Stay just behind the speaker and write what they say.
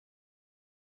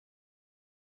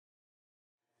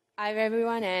Hi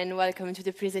everyone, and welcome to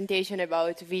the presentation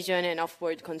about vision and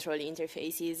offboard control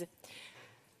interfaces.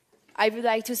 I would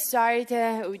like to start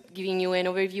with giving you an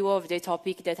overview of the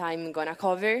topic that I'm going to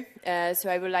cover.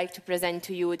 So I would like to present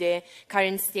to you the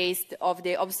current state of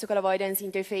the obstacle avoidance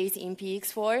interface in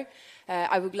PX4.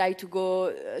 I would like to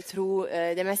go through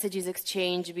the messages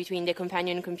exchanged between the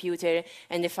companion computer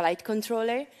and the flight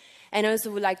controller, and also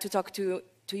would like to talk to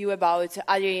you about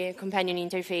other companion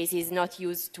interfaces not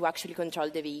used to actually control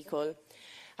the vehicle.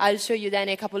 I'll show you then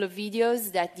a couple of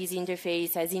videos that this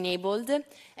interface has enabled,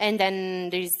 and then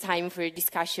there is time for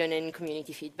discussion and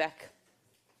community feedback.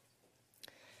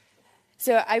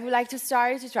 So I would like to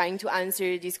start trying to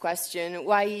answer this question: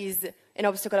 why is an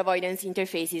obstacle avoidance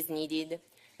interface is needed?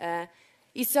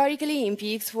 Historically, in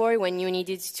PX4, when you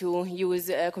needed to use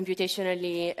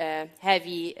computationally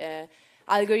heavy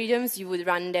algorithms, you would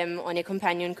run them on a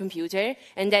companion computer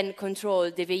and then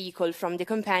control the vehicle from the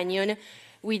companion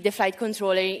with the flight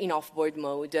controller in offboard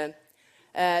mode.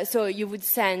 So you would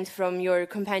send from your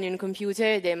companion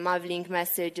computer the mavlink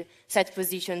message set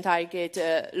position target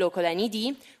local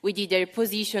NED with either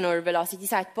position or velocity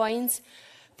set points,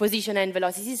 position and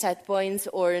velocity set points,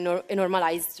 or a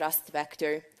normalized thrust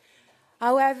vector.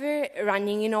 However,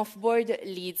 running in offboard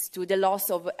leads to the loss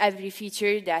of every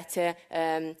feature that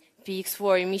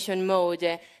PX4 mission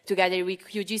mode together with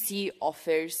QGC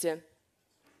offers.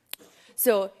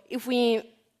 So if we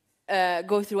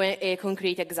go through a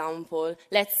concrete example,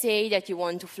 let's say that you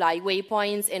want to fly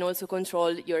waypoints and also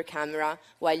control your camera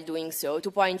while doing so, to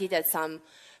point it at some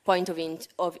point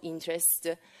of interest.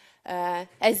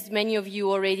 As many of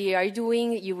you already are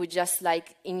doing, you would just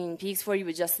like, in PX4, you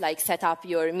would just like set up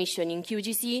your mission in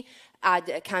QGC,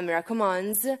 add camera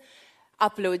commands,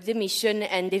 upload the mission,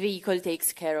 and the vehicle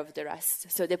takes care of the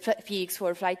rest. So the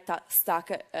PX4 flight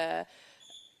stack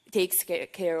takes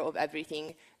care of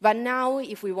everything. But now,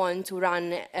 if we want to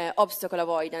run obstacle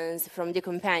avoidance from the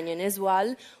companion as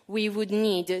well, we would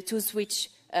need to switch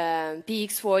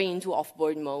PX4 into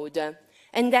offboard mode.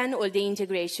 And then all the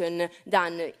integration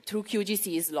done through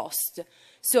QGC is lost.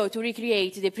 So to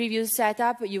recreate the previous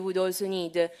setup, you would also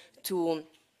need to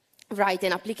write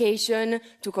an application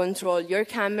to control your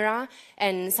camera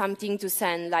and something to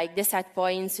send like the set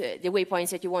points, the waypoints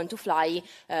that you want to fly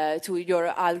to your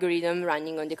algorithm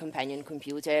running on the companion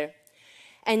computer.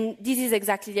 And this is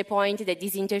exactly the point that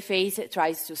this interface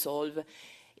tries to solve.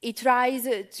 It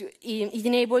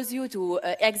enables you to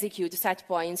execute set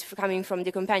points coming from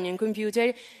the companion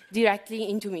computer directly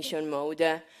into mission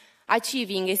mode,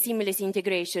 achieving a seamless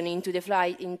integration into the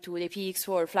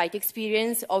PX4 flight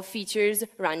experience of features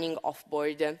running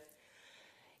offboard.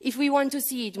 If we want to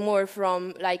see it more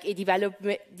from like a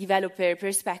developer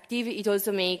perspective, it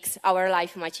also makes our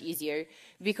life much easier,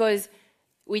 because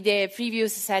with the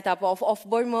previous setup of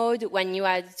offboard mode, when you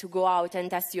had to go out and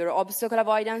test your obstacle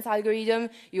avoidance algorithm,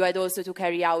 you had also to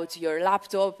carry out your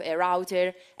laptop, a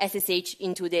router, SSH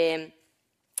into the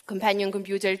companion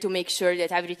computer to make sure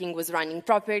that everything was running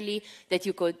properly, that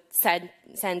you could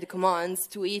send commands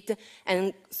to it,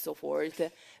 and so forth.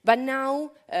 But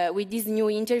now, with this new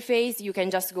interface, you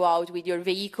can just go out with your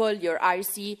vehicle, your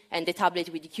RC, and the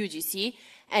tablet with QGC,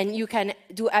 and you can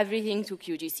do everything to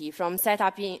QGC, from set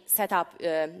up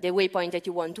the waypoint that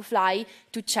you want to fly,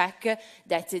 to check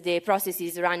that the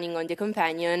processes running on the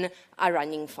companion are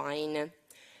running fine.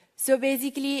 So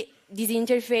basically, this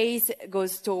interface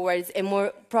goes towards a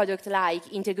more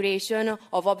product-like integration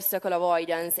of obstacle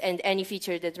avoidance and any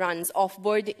feature that runs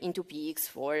offboard into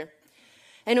PX4.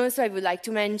 And also, I would like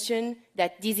to mention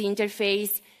that this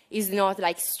interface is not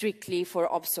like strictly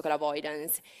for obstacle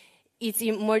avoidance. It's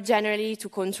more generally to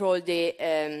control the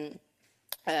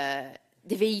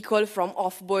vehicle from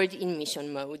offboard in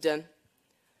mission mode.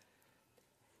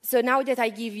 So now that I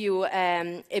give you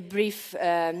a brief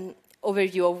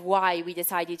overview of why we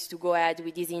decided to go ahead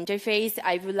with this interface,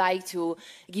 I would like to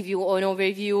give you an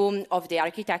overview of the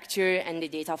architecture and the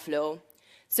data flow.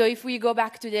 So if we go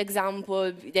back to the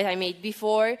example that I made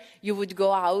before, you would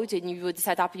go out and you would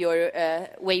set up your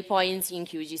waypoints in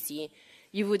QGC.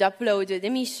 You would upload the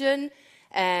mission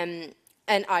and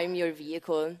arm your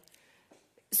vehicle.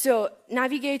 So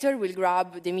Navigator will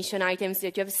grab the mission items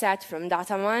that you have set from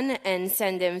Dataman and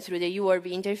send them through the UORB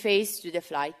interface to the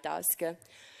flight task.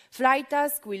 Flight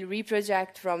task will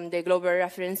reproject from the global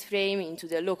reference frame into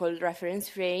the local reference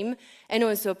frame, and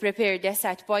also prepare the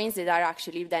set points that are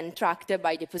actually then tracked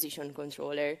by the position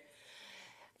controller.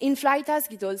 In flight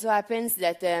task, it also happens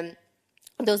that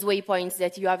those waypoints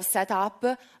that you have set up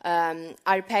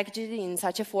are packaged in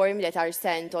such a form that are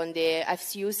sent on the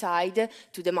FCU side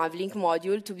to the Mavlink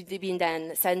module to be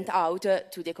then sent out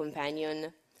to the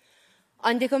companion.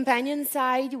 On the companion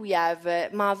side, we have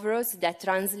Mavros that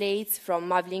translates from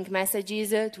Mavlink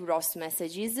messages to ROS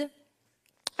messages.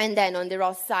 And then on the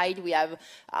ROS side, we have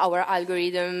our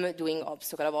algorithm doing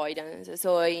obstacle avoidance.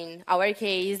 So in our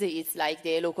case, it's like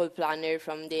the local planner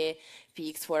from the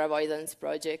PX4 avoidance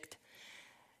project.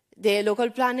 The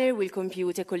local planner will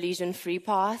compute a collision-free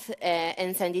path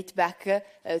and send it back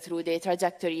through the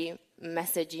trajectory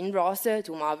message in ROS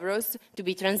to Mavros to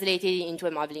be translated into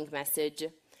a Mavlink message.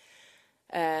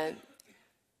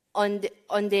 On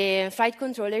the flight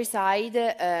controller side,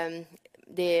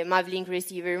 the Mavlink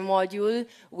receiver module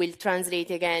will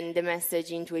translate again the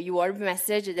message into a UORB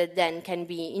message that then can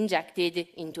be injected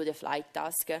into the flight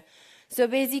task. So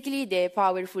basically, the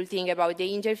powerful thing about the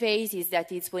interface is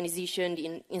that it's positioned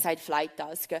inside flight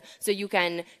task. So you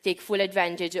can take full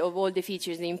advantage of all the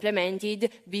features implemented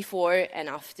before and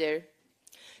after.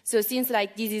 So since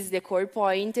this is the core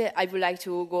point, I would like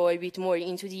to go a bit more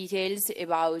into details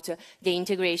about the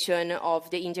integration of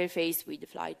the interface with the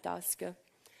flight task.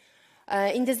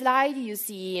 In the slide, you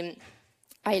see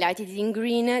highlighted in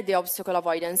green the obstacle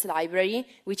avoidance library,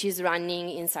 which is running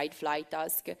inside flight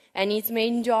task. And its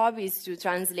main job is to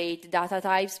translate data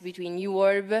types between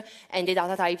UORB and the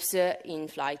data types in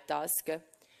flight task.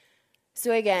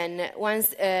 So again,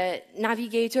 once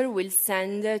Navigator will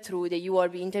send through the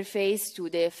UORB interface to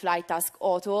the flight task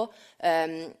auto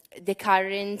the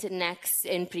current, next,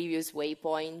 and previous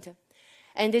waypoint.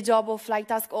 And the job of flight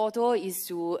task auto is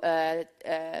to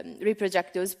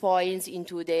reproject those points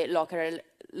into the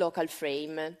local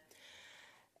frame.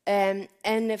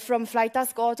 And from flight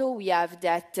task auto, we have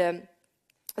that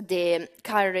the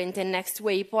current and next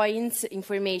waypoints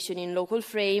information in local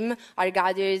frame are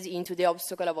gathered into the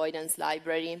obstacle avoidance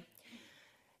library.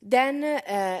 Then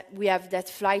we have that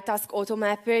flight task auto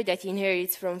mapper that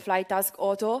inherits from flight task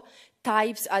auto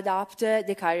types adapt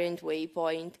the current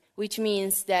waypoint, which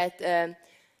means that,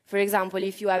 for example,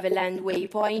 if you have a land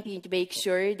waypoint, it makes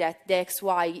sure that the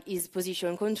XY is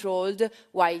position controlled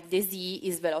while the Z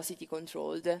is velocity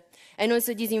controlled. And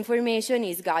also this information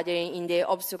is gathered in the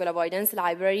obstacle avoidance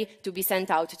library to be sent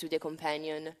out to the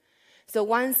companion. So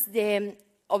once the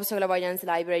obstacle avoidance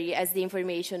library has the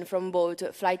information from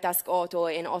both flight task auto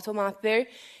and automapper,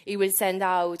 it will send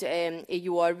out a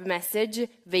UORB message,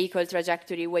 vehicle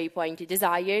trajectory waypoint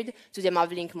desired, to the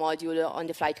Mavlink module on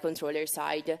the flight controller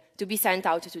side to be sent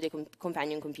out to the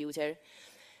companion computer.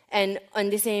 And on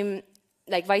the same,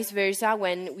 vice versa,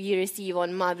 when we receive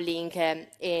on Mavlink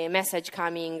a message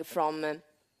coming from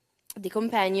the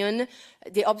companion,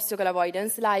 the obstacle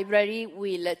avoidance library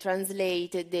will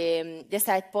translate the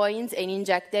set points and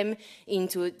inject them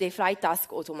into the flight task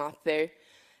automapper.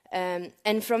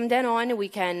 And from then on, we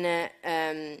can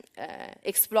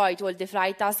exploit all the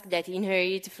flight tasks that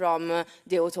inherit from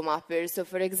the automapper. So,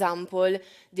 for example,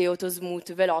 the auto-smooth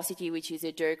velocity, which is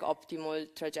a jerk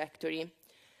optimal trajectory.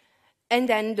 And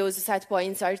then those set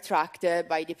points are tracked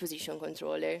by the position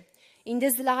controller. In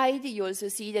the slide, you also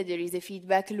see that there is a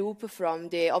feedback loop from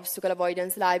the obstacle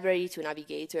avoidance library to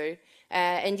Navigator.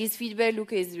 And this feedback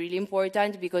loop is really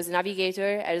important because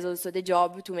Navigator has also the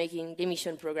job to making the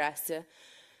mission progress.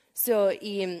 So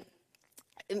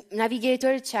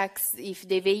Navigator checks if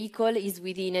the vehicle is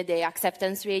within the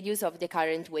acceptance radius of the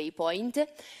current waypoint.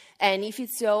 And if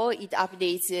it's so, it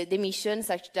updates the mission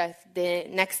such that the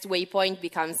next waypoint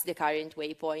becomes the current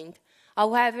waypoint.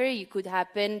 However, it could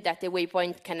happen that the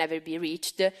waypoint can never be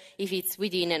reached if it's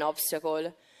within an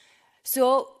obstacle.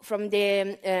 So, from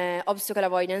the obstacle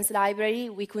avoidance library,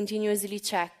 we continuously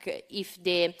check if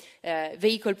the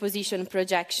vehicle position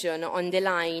projection on the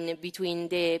line between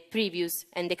the previous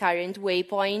and the current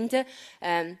waypoint,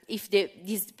 if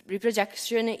this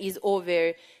reprojection is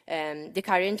over the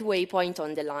current waypoint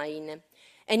on the line.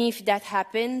 And if that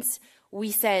happens,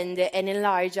 we send an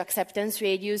enlarged acceptance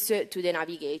radius to the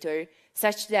Navigator,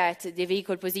 such that the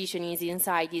vehicle position is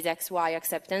inside this XY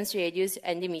acceptance radius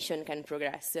and the mission can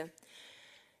progress.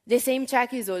 The same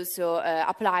check is also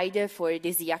applied for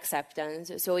the Z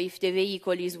acceptance. So if the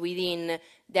vehicle is within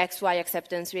the XY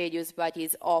acceptance radius but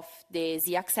is off the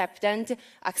Z acceptance,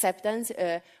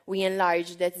 we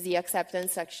enlarge that Z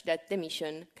acceptance such that the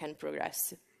mission can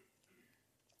progress.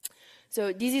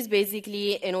 So this is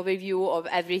basically an overview of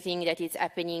everything that is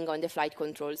happening on the flight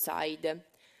control side.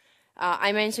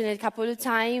 I mentioned a couple of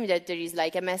times that there is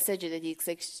a message that is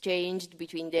exchanged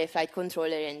between the flight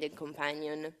controller and the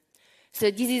companion. So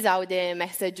this is how the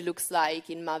message looks like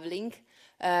in Mavlink.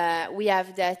 We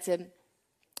have that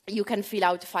you can fill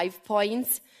out 5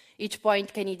 points. Each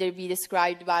point can either be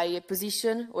described by a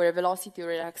position or a velocity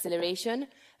or an acceleration,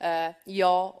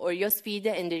 yaw or yaw speed,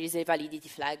 and there is a validity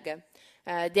flag.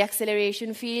 The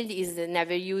acceleration field is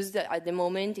never used at the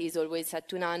moment, is always set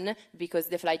to none, because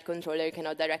the flight controller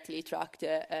cannot directly track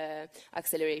the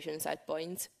acceleration set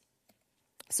points.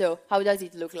 So how does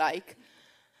it look like?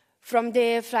 From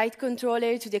the flight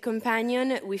controller to the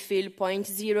companion, we fill point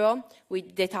 0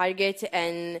 with the target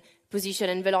and position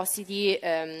and velocity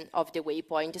of the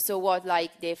waypoint. So what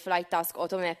the flight task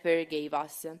automapper gave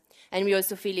us. And we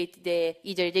also fill it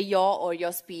either the yaw or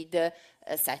yaw speed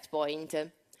set point.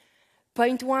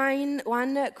 Point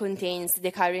 1 contains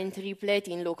the current triplet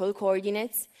in local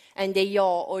coordinates and the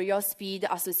yaw or yaw speed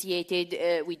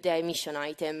associated with the mission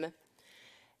item.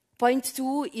 Point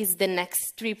 2 is the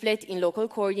next triplet in local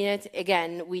coordinate,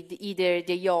 again with either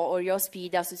the yaw or yaw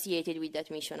speed associated with that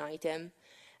mission item.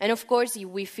 And of course, if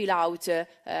we fill out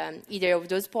either of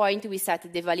those points, we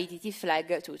set the validity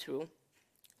flag to true.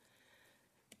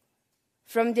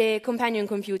 From the companion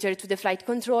computer to the flight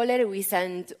controller, we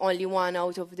send only 1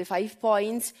 out of the 5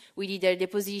 points with either the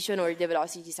position or the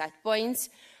velocity set points,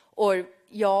 or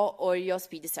yaw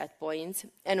speed set points,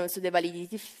 and also the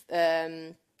validity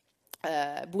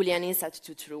Boolean is set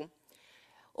to true.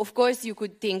 Of course, you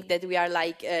could think that we are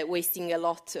wasting a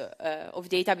lot of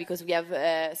data because we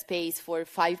have space for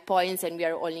 5 points and we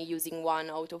are only using 1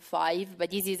 out of 5. But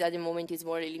this is, at the moment, is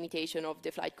more a limitation of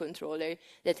the flight controller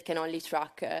that can only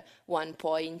track 1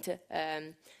 point.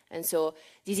 And so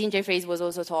this interface was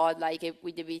also thought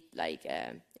with a bit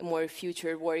more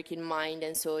future work in mind,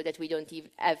 and so that we don't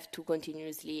even have to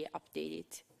continuously update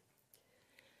it.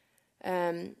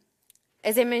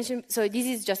 As I mentioned, so this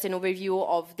is just an overview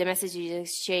of the messages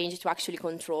exchanged to actually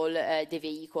control the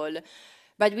vehicle.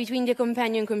 But between the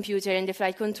companion computer and the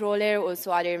flight controller,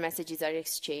 also other messages are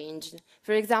exchanged.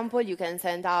 For example, you can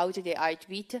send out the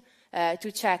heartbeat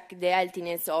to check the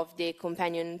healthiness of the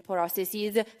companion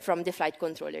processes from the flight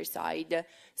controller side.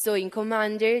 So in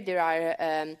Commander, there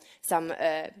are some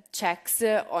checks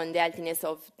on the healthiness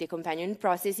of the companion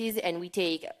processes, and we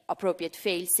take appropriate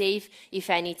fail-safe if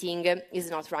anything is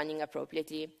not running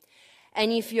appropriately.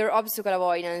 And if your obstacle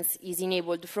avoidance is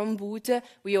enabled from boot,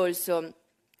 we also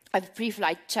have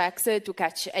pre-flight checks to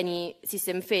catch any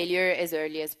system failure as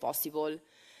early as possible.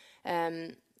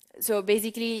 So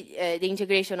basically, the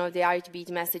integration of the heartbeat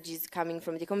messages coming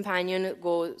from the companion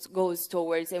goes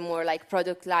towards a more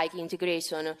product-like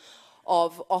integration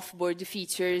of off-board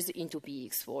features into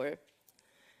PX4.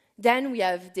 Then we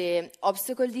have the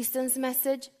obstacle distance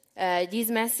message. This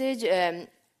message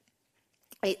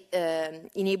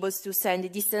enables to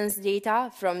send distance data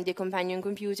from the companion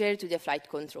computer to the flight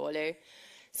controller.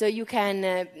 So you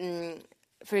can,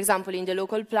 for example, in the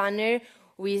local planner,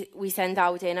 we send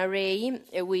out an array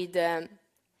with a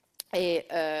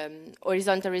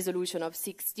horizontal resolution of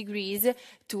 6 degrees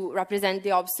to represent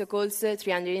the obstacles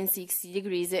 360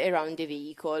 degrees around the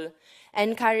vehicle.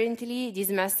 And currently, this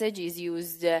message is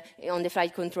used on the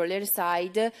flight controller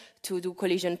side to do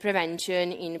collision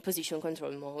prevention in position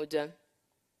control mode.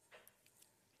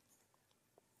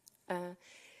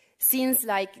 Since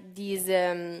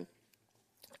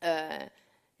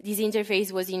this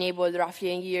interface was enabled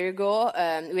roughly a year ago,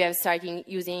 we have started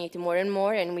using it more and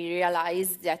more, and we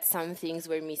realized that some things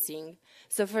were missing.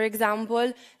 So for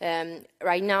example,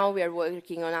 right now we are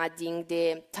working on adding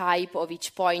the type of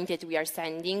each point that we are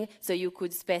sending. So you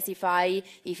could specify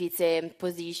if it's a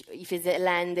position, if it's a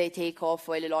land, a takeoff,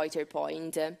 or a loiter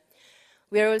point.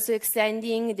 We are also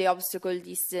extending the obstacle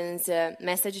distance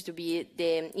message to be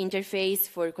the interface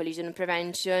for collision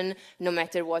prevention, no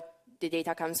matter what the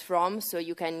data comes from. So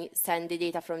you can send the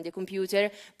data from the computer,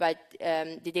 but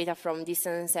the data from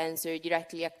distance sensor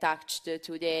directly attached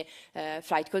to the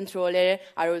flight controller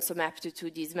are also mapped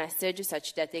to this message,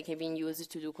 such that they can be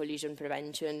used to do collision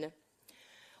prevention.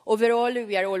 Overall,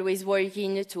 we are always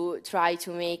working to try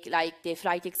to make the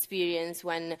flight experience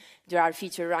when there are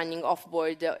features running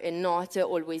off-board and not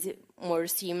always more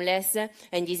seamless,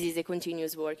 and this is a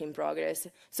continuous work in progress.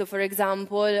 So for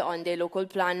example, on the local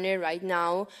planner right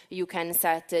now, you can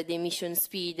set the mission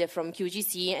speed from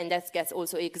QGC, and that gets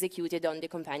also executed on the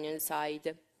companion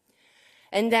side.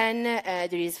 And then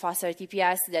there is fast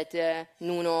RTPS that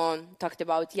Nuno talked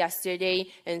about yesterday,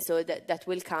 and so that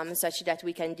will come such that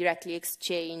we can directly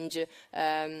exchange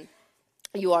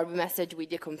your message with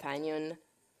the companion.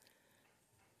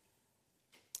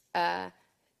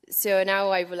 So now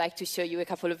I would like to show you a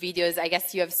couple of videos. I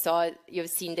guess you've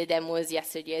seen the demos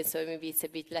yesterday, so maybe it's a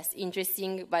bit less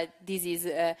interesting, but this is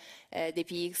the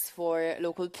PX4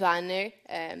 local planner,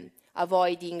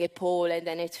 avoiding a pole and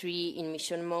then a tree in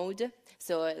mission mode.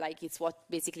 So it's what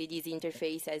basically this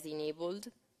interface has enabled.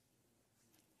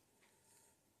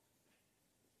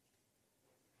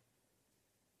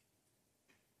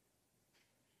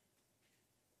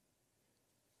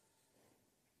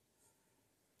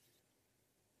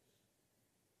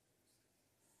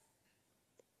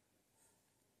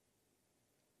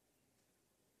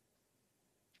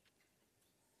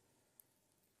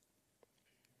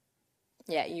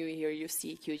 Yeah, here you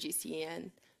see QGC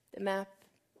and the map.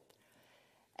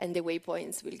 And the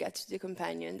waypoints will get to the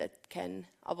companion that can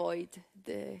avoid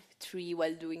the tree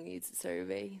while doing its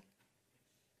survey.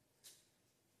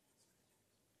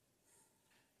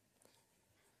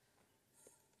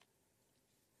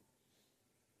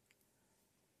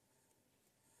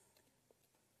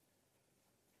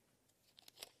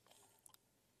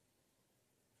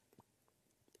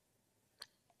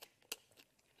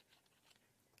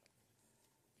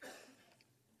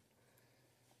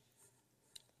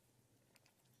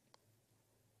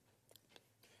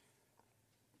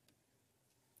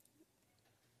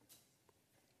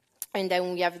 And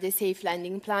then we have the safe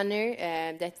landing planner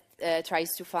that tries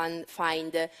to find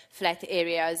flat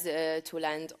areas to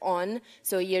land on.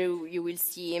 So here you will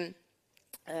see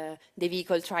the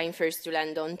vehicle trying first to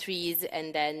land on trees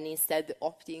and then instead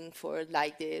opting for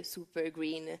like the super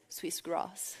green Swiss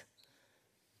grass.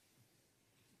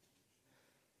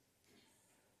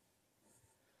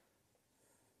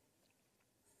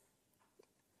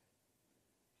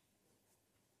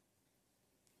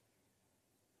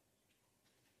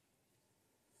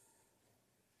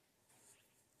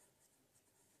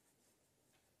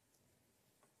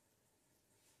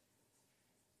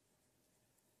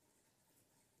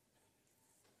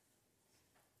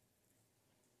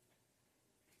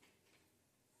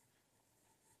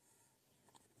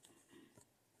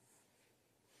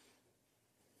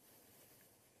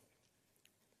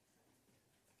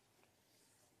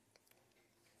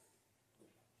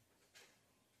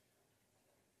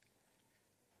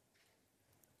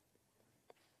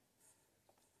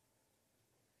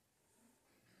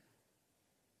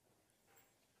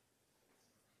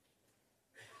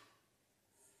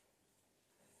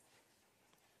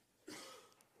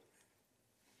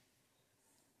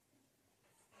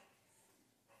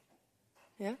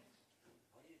 Yeah.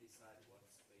 How do you decide what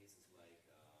space is like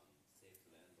safe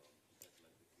to land on compared to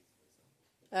like the trees,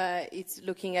 for example? It's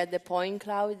looking at the point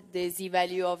cloud, the z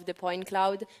value of the point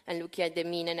cloud, and looking at the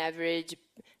mean and average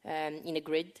in a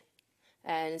grid.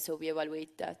 And so we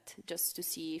evaluate that just to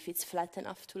see if it's flat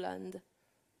enough to land.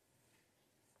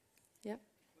 Yeah.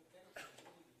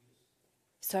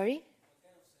 Sorry?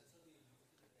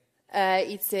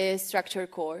 It's a structure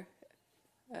core,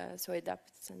 so a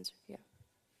depth sensor. Yeah.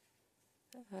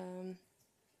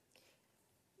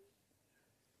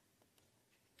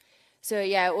 So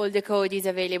yeah, all the code is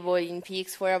available in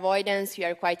PX4 Avoidance. We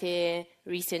are quite a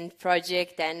recent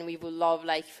project, and we would love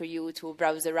like for you to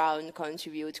browse around,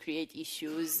 contribute, create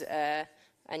issues, and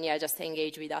yeah, just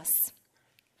engage with us.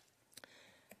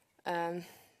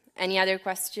 Any other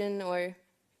question or?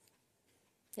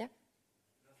 Yeah.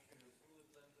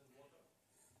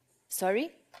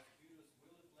 Sorry.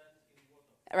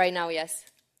 Right now, yes.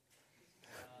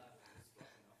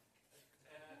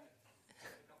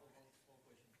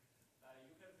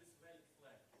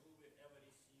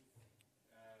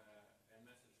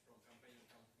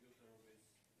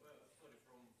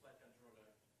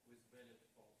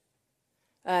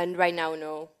 And right now,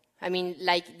 no. I mean,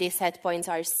 like the set points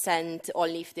are sent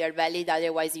only if they are valid.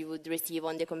 Otherwise, you would receive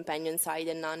on the companion side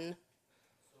and none.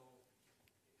 So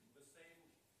the same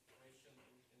question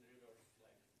in reverse.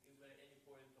 Like, is there any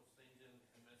point of sending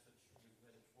a message with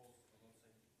valid false or not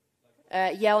sending?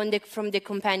 Like, yeah, from the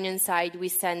companion side, we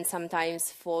send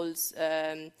sometimes false,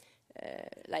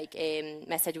 like a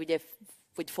message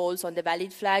with false on the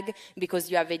valid flag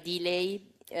because you have a delay.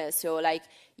 So like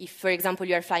if, for example,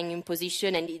 you are flying in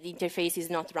position and the interface is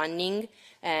not running,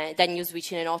 then you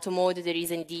switch in an auto mode, there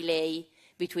is a delay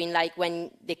between like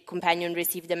when the companion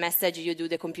receives the message, you do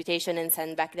the computation and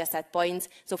send back the set points.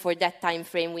 So for that time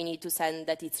frame, we need to send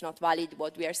that it's not valid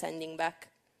what we are sending back.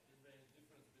 is there a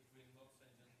difference between not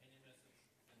sending any message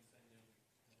and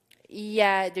sending?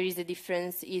 Yeah, there is a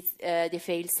difference. It's the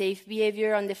fail-safe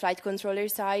behavior on the flight controller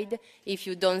side. If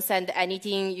you don't send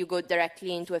anything, you go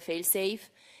directly into a fail-safe.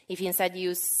 If instead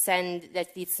you send that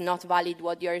it's not valid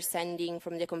what you're sending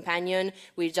from the companion,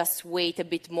 we'll just wait a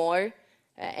bit more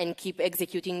and keep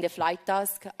executing the flight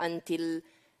task until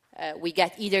we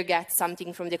either get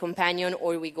something from the companion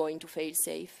or we go into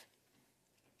fail-safe.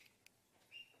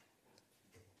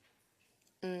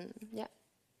 Yeah.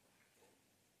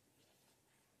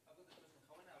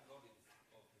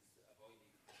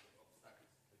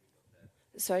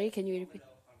 Sorry, can you repeat?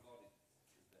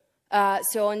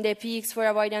 So on the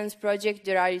PX4 avoidance project,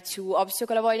 there are two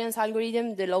obstacle avoidance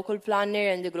algorithms, the local planner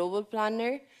and the global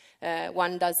planner.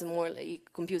 One does more, like,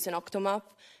 computes an octomap,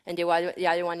 and the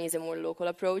other one is a more local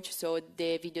approach. So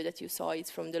the video that you saw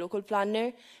is from the local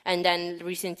planner. And then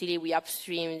recently we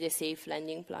upstreamed the safe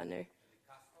landing planner.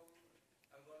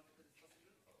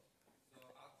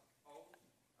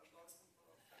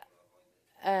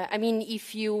 I mean,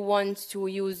 if you want to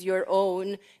use your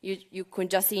own, you could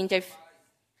just interface.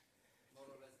 More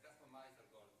or less customize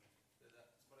algorithm.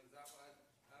 For example,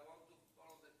 I want to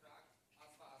follow the track as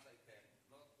far as I can,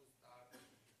 not to start just,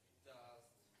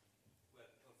 well,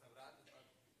 not run, but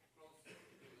close to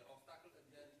the obstacle and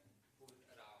then move it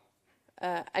around.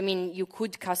 I mean, you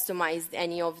could customize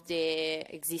any of the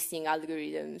existing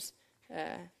algorithms.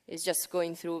 It's just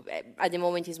going through, at the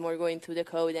moment, it's more going through the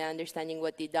code and understanding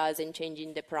what it does and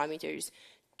changing the parameters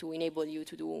to enable you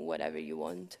to do whatever you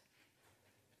want.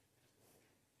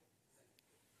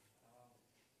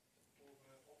 For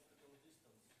obstacle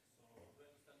distance, so do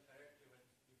I understand correctly that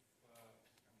if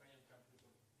companion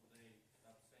computer today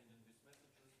start sending these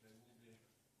messages, they will be used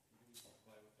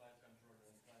by the flight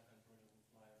controller, and flight controller will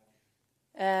fly around?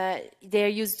 They're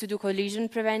used to do collision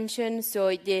prevention,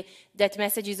 so that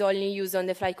message is only used on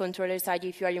the flight controller side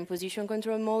if you are in position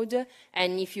control mode,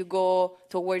 and if you go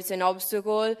towards an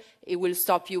obstacle, it will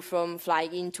stop you from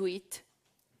flying into it.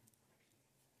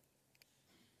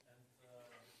 And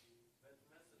that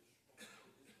message,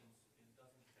 obstacle distance, it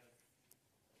doesn't have,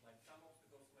 like some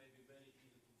obstacles may be very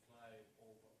easy to fly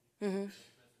over. That message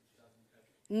doesn't have.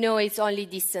 No, it's only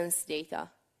distance data.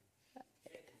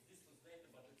 It's distance data,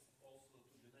 but it's also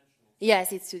two-dimensional.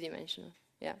 Yes, it's two-dimensional.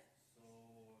 Yeah. So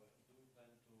do you plan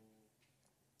to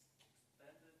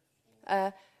extend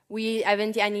it? We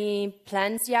haven't any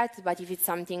plans yet, but if it's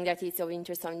something that is of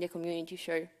interest on the community,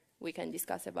 sure, we can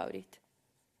discuss about it.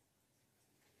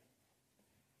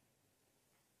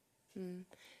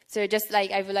 So just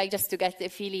like, I would like just to get the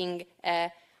feeling,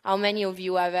 how many of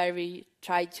you have ever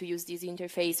tried to use this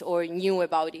interface or knew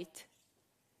about it?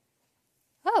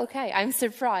 Oh, okay, I'm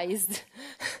surprised.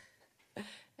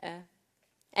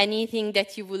 Anything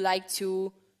that you would like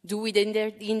to do with the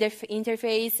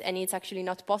interface and it's actually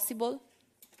not possible?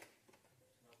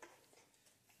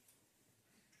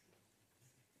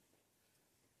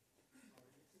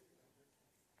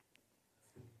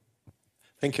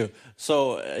 Thank you.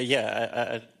 So,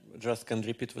 I just can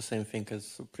repeat the same thing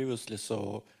as previously.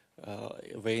 So,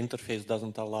 the interface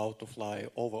doesn't allow to fly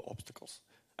over obstacles.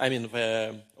 I mean,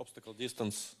 the obstacle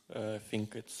distance thing,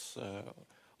 it's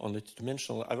only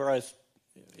two-dimensional. Otherwise,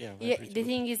 yeah. The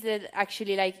thing is that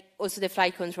actually, like, also the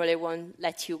flight controller won't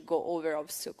let you go over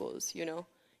obstacles, you know?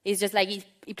 It's just like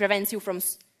it prevents you from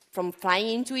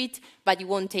flying into it, but you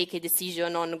won't take a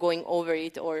decision on going over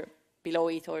it or below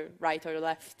it or right or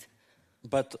left.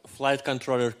 But flight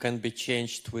controller can be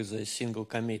changed with a single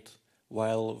commit,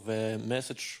 while the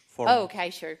message format... Oh, okay,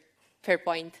 sure. Fair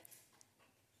point.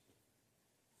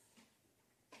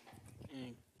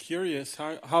 Curious,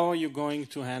 how are you going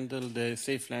to handle the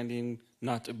safe landing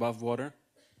not above water?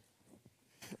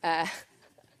 I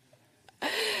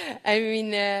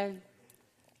mean,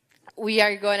 we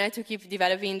are going to keep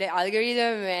developing the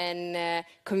algorithm, and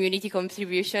community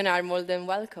contribution are more than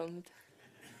welcomed.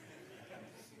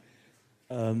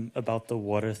 About the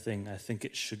water thing, I think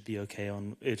it should be okay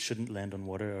it shouldn't land on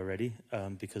water already,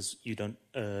 because you don't,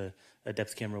 a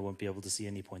depth camera won't be able to see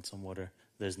any points on water.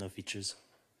 There's no features.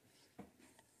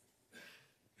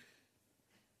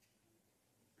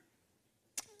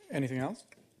 Anything else?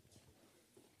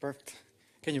 Perfect.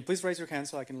 Can you please raise your hand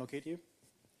so I can locate you? My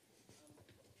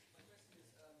question is, do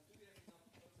we have enough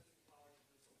processing power to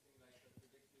do something like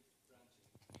predictive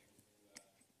branching?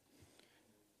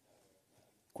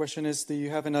 Question is, do you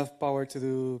have enough power to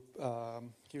do,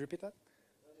 can you repeat that?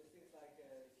 Well, there's things like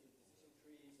if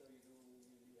you decision tree, so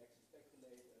you actually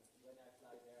speculate when I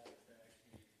fly there, is there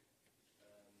actually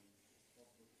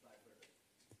possible to fly further?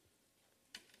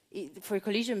 For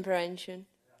collision prevention?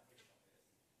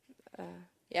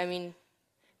 Yeah, I mean,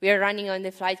 we are running on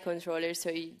the flight controller, so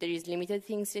there is limited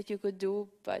things that you could do,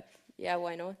 but yeah,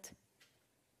 why not?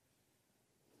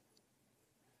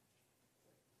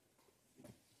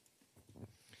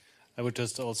 I would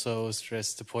just also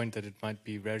stress the point that it might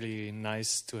be really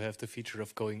nice to have the feature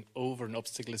of going over an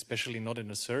obstacle, especially not in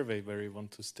a survey where you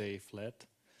want to stay flat,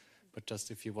 but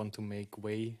just if you want to make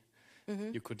way,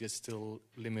 you could just still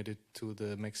limit it to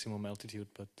the maximum altitude,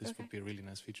 but this would be a really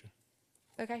nice feature.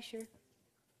 Okay, sure.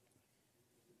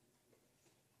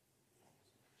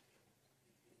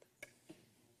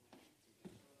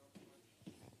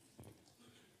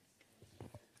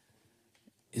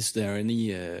 Is there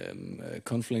any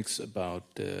conflicts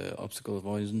about obstacle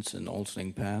avoidance and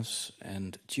alternating paths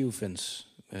and geofence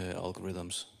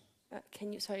algorithms?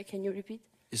 Can you repeat?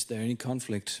 Is there any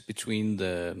conflict between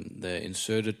the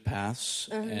inserted paths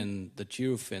and the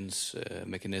geofence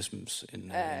mechanisms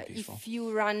in Peaceful? If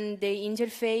you run the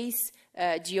interface,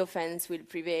 geofence will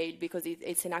prevail because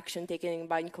it's an action taken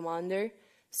by the commander,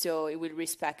 so it will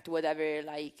respect whatever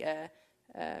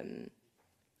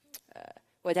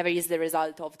whatever is the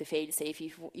result of the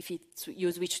failsafe. If it's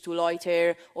you switch to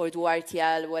loiter or do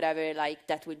RTL, whatever, like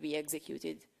that will be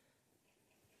executed.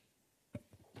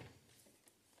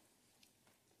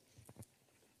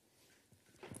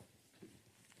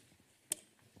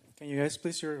 Can you guys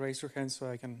please raise your hand so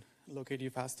I can locate you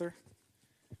faster?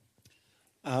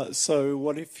 So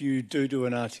what if you do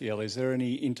an RTL? Is there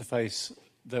any interface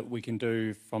that we can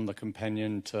do from the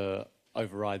companion to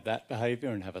override that behavior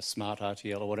and have a smart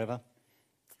RTL or whatever?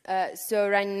 So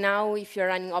right now, if you're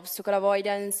running obstacle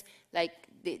avoidance, like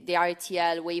the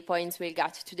RTL waypoints will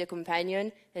get to the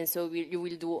companion, and so you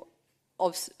will do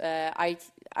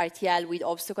RTL with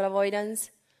obstacle avoidance.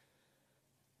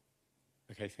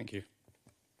 Okay, thank you.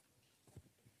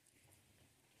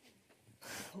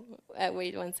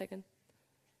 Wait 1 second.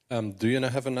 Do you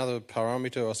have another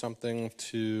parameter or something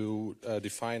to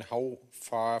define how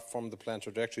far from the planned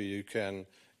trajectory you can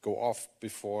go off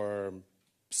before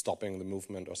stopping the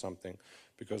movement or something?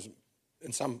 Because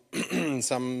in some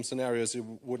some scenarios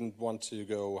you wouldn't want to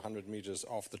go 100 meters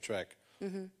off the track.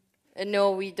 Mm-hmm.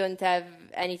 No, we don't have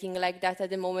anything like that at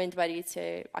the moment, but it's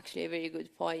actually a very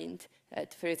good point.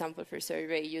 For example, for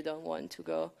survey, you don't want to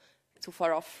go too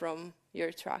far off from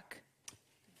your track.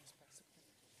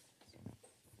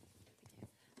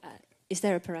 Is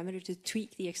there a parameter to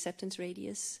tweak the acceptance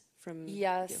radius from the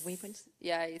waypoints?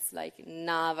 Yeah, it's like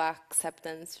nav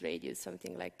acceptance radius,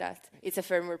 something like that. It's a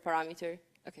firmware parameter.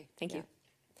 Okay, thank you.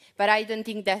 But I don't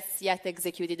think that's yet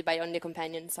executed on the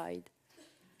companion side.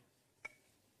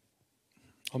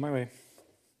 On my way.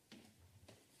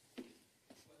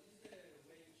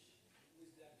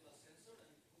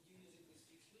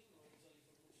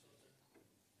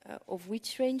 Of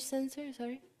which range sensor,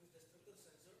 sorry?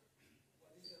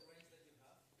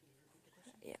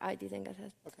 Yeah, I didn't get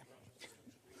that. Okay.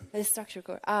 The structure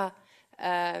core.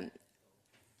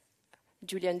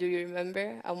 Julian, do you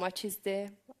remember how much is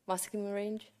the maximum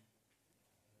range?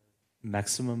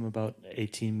 Maximum about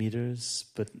 18 meters,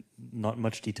 but not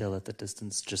much detail at the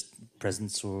distance, just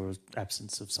presence or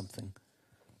absence of something.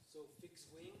 So fixed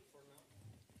wing for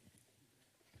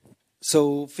now?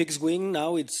 So fixed wing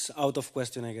now, it's out of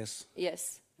question, I guess.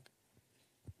 Yes.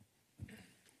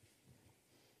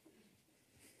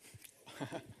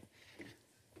 Can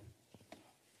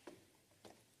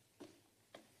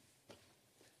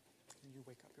you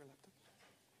wake up your laptop?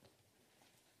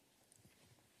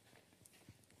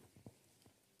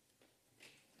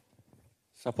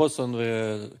 Suppose on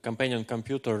the companion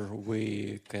computer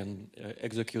we can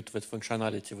execute that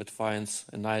functionality that finds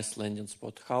a nice landing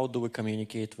spot. How do we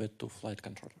communicate that to flight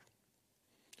controller?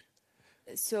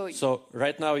 So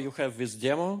right now you have this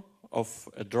demo of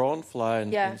a drone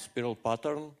flying in spiral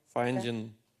pattern,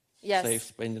 finding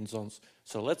safe landing zones.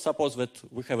 So let's suppose that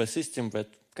we have a system that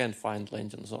can find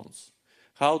landing zones.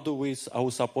 How are we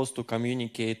supposed to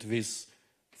communicate with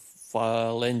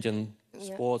landing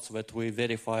spots that we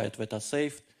verified that are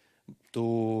safe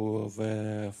to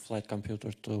the flight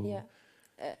computer to...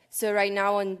 So right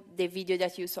now on the video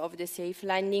that you saw of the safe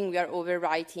landing, we are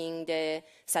overwriting the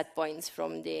set points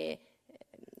from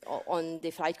on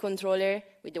the flight controller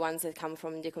with the ones that come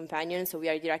from the companion. So we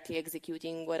are directly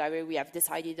executing whatever we have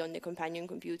decided on the companion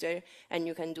computer. And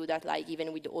you can do that like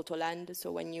even with auto land.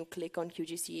 So when you click on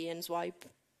QGC and swipe.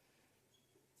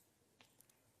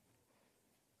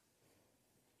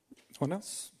 Anyone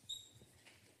else?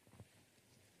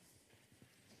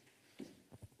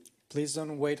 Please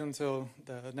don't wait until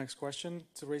the next question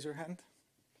to raise your hand.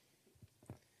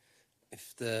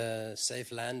 If the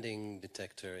safe landing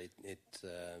detector, it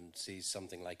sees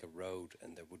something like a road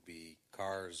and there would be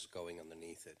cars going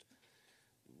underneath it,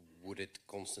 would it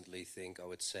constantly think,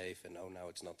 oh, it's safe, and oh, now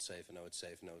it's not safe, and oh, it's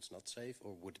safe, no, it's not safe?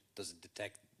 Or does it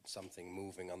detect something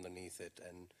moving underneath it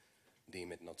and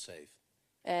deem it not safe?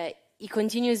 It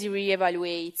continuously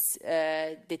reevaluates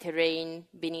the terrain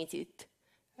beneath it.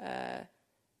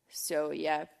 So,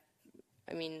 yeah,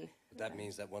 I mean... That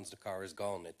means that once the car is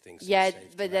gone, it thinks yeah, it's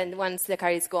safe. But then once the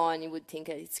car is gone, you would think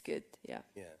that it's good, Yeah.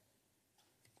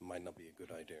 Might not be a good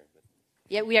idea. But.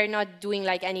 Yeah, we are not doing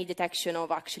like any detection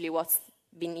of actually what's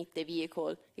beneath the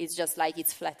vehicle. It's just like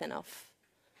it's flat enough.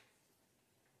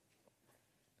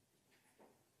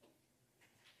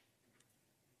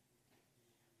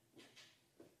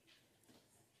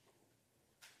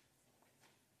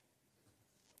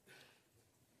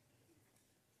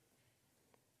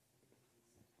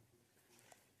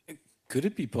 Could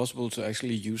it be possible to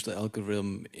actually use the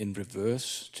algorithm in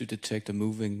reverse to detect a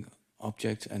moving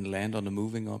object and land on a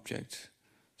moving object?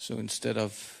 So instead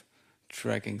of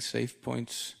tracking safe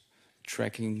points,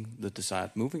 tracking the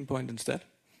desired moving point instead?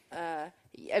 I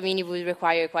mean, it would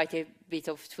require quite a bit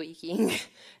of tweaking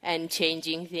and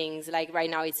changing things. Like right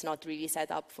now, it's not really set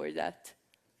up for that.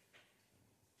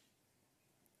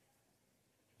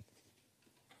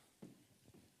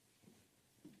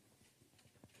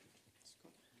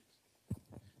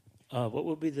 What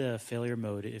would be the failure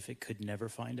mode if it could never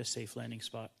find a safe landing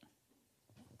spot?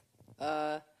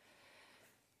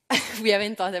 We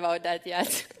haven't thought about that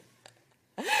yet.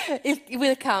 It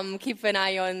will come. Keep an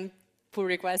eye on pull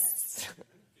requests.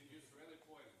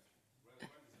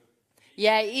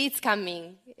 Yeah, it's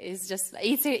coming.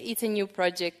 It's a new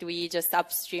project. We just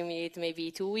upstreamed it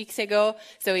maybe 2 weeks ago,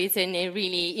 so it's in a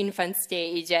really infant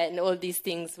stage, and all these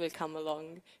things will come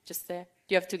along. Just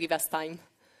you have to give us time.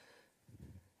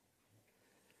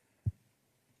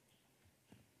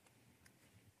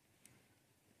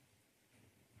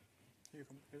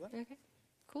 Okay,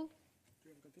 cool. Do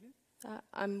you want to continue?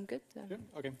 I'm good. Yeah.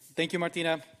 Okay. Thank you,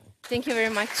 Martina. Thank you very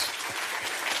much.